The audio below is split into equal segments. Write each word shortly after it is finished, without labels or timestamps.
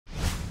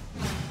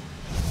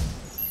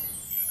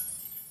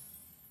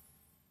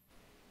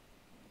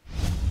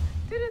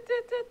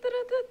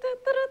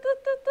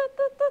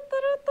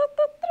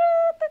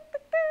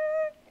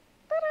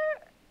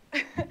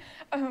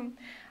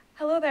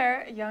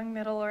young,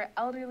 middle, or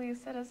elderly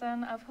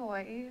citizen of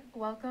Hawaii,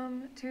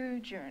 welcome to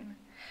June.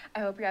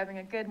 I hope you're having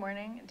a good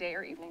morning, day,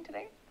 or evening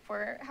today.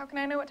 For how can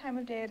I know what time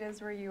of day it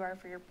is where you are,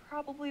 for you're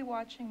probably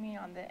watching me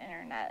on the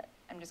internet.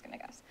 I'm just gonna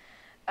guess.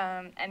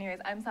 Anyways,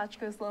 I'm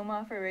Sachi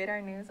Slomoff for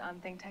Radar News on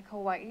ThinkTech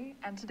Hawaii,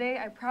 and today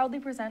I proudly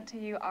present to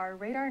you our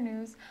Radar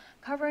News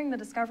covering the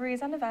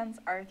discoveries and events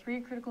our 3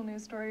 critical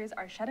news stories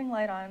are shedding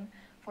light on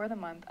for the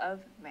month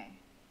of May.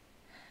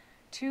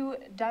 2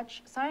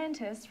 Dutch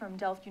scientists from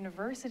Delft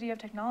University of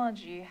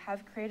Technology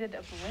have created a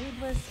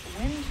bladeless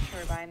wind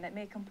turbine that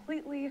may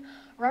completely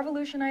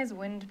revolutionize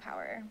wind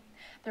power.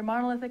 Their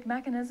monolithic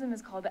mechanism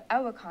is called the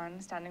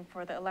EWACON, standing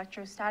for the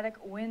Electrostatic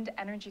Wind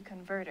Energy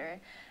Converter,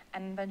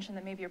 an invention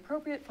that may be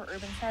appropriate for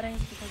urban settings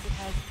because it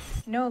has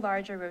no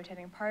larger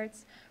rotating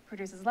parts,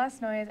 produces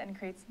less noise, and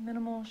creates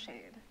minimal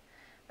shade.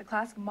 The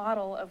classic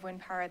model of wind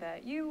power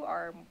that you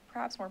are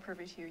perhaps more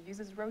privy to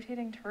uses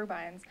rotating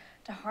turbines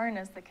to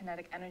harness the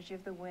kinetic energy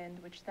of the wind,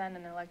 which then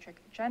an electric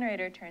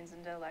generator turns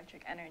into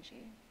electric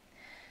energy.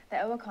 The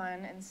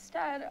EWACON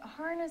instead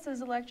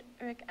harnesses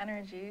electric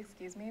energy,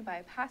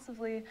 by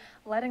passively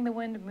letting the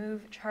wind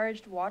move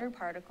charged water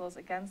particles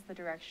against the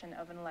direction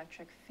of an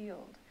electric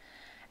field.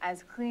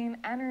 As clean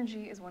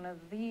energy is one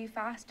of the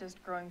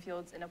fastest growing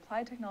fields in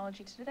applied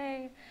technology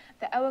today,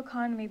 the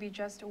EWACON may be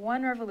just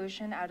one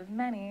revolution out of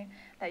many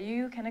that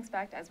you can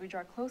expect as we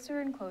draw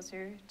closer and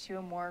closer to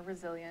a more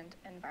resilient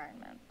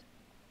environment.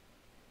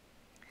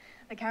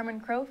 The Cameron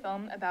Crowe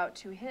film about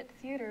to hit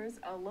theaters,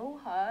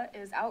 Aloha,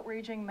 is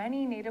outraging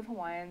many Native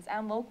Hawaiians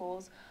and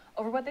locals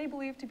over what they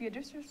believe to be a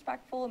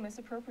disrespectful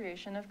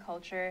misappropriation of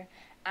culture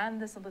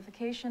and the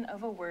simplification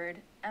of a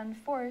word and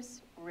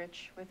force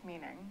rich with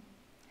meaning.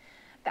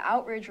 The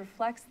outrage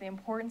reflects the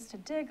importance to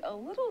dig a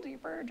little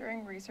deeper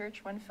during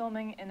research when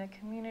filming in a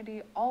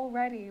community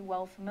already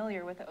well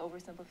familiar with the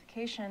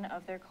oversimplification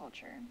of their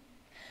culture.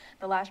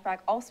 The lashback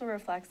also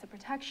reflects the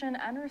protection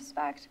and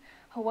respect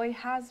Hawaii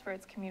has for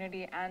its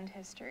community and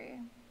history.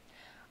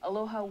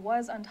 Aloha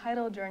was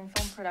untitled during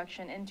film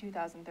production in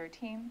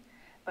 2013,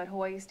 but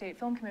Hawaii State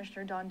Film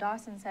Commissioner Dawn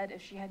Dawson said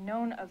if she had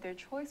known of their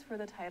choice for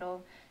the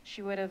title,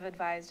 she would have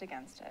advised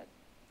against it.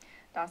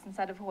 Dawson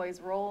said of Hawaii's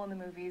role in the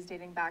movies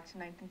dating back to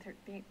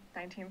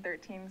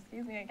 1913,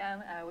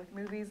 with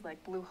movies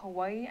like Blue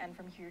Hawaii and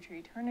From Here to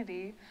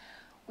Eternity,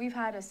 we've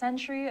had a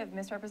century of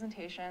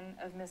misrepresentation,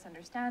 of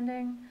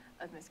misunderstanding,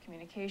 of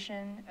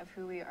miscommunication of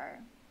who we are.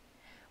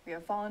 We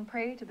have fallen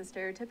prey to the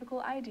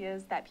stereotypical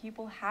ideas that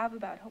people have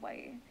about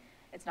Hawaii.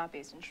 It's not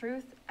based in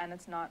truth, and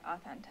it's not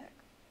authentic.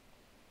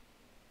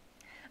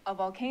 A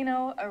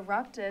volcano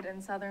erupted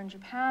in southern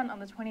Japan on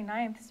the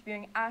 29th,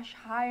 spewing ash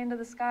high into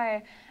the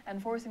sky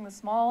and forcing the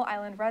small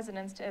island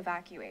residents to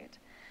evacuate.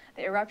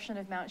 The eruption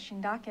of Mount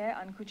Shindake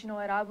on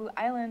Kuchinoerabu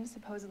Island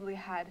supposedly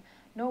had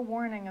no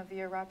warning of the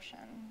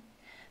eruption.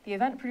 The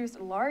event produced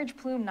a large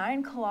plume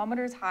 9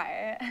 kilometers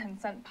high and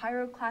sent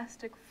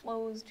pyroclastic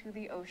flows to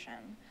the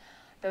ocean.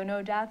 Though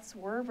no deaths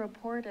were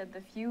reported,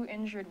 the few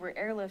injured were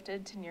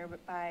airlifted to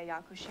nearby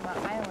Yakushima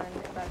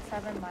Island, about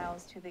 7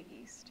 miles to the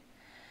east.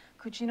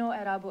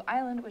 Kuchinoerabu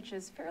Island, which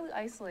is fairly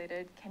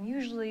isolated, can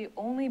usually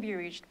only be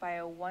reached by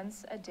a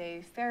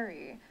once-a-day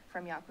ferry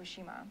from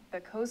Yakushima,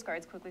 but Coast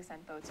Guards quickly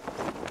sent boats to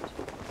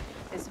support.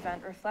 This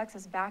event reflects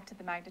us back to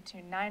the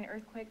magnitude 9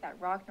 earthquake that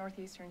rocked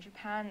northeastern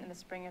Japan in the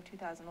spring of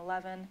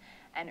 2011,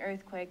 an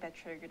earthquake that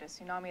triggered a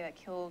tsunami that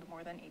killed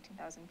more than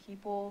 18,000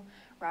 people,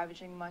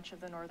 ravaging much of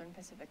the northern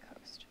Pacific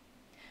coast.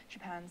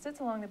 Japan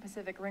sits along the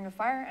Pacific Ring of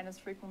Fire and is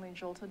frequently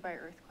jolted by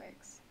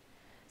earthquakes.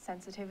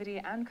 Sensitivity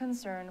and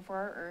concern for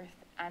our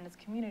Earth and its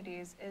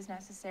communities is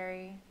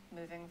necessary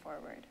moving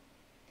forward.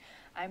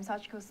 I'm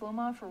Sachi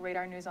Slomoff for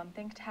Radar News on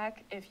ThinkTech.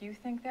 If you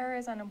think there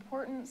is an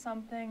important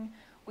something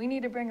we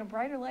need to bring a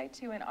brighter light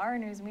to in our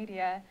news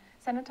media,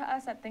 send it to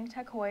us at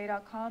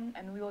thinktechhawaii.com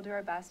and we will do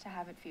our best to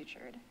have it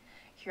featured.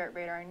 Here at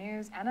Radar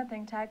News and at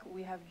ThinkTech,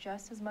 we have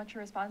just as much a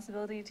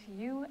responsibility to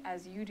you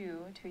as you do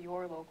to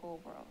your local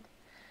world.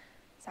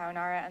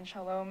 Sayonara and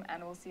shalom,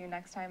 and we'll see you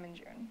next time in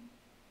June.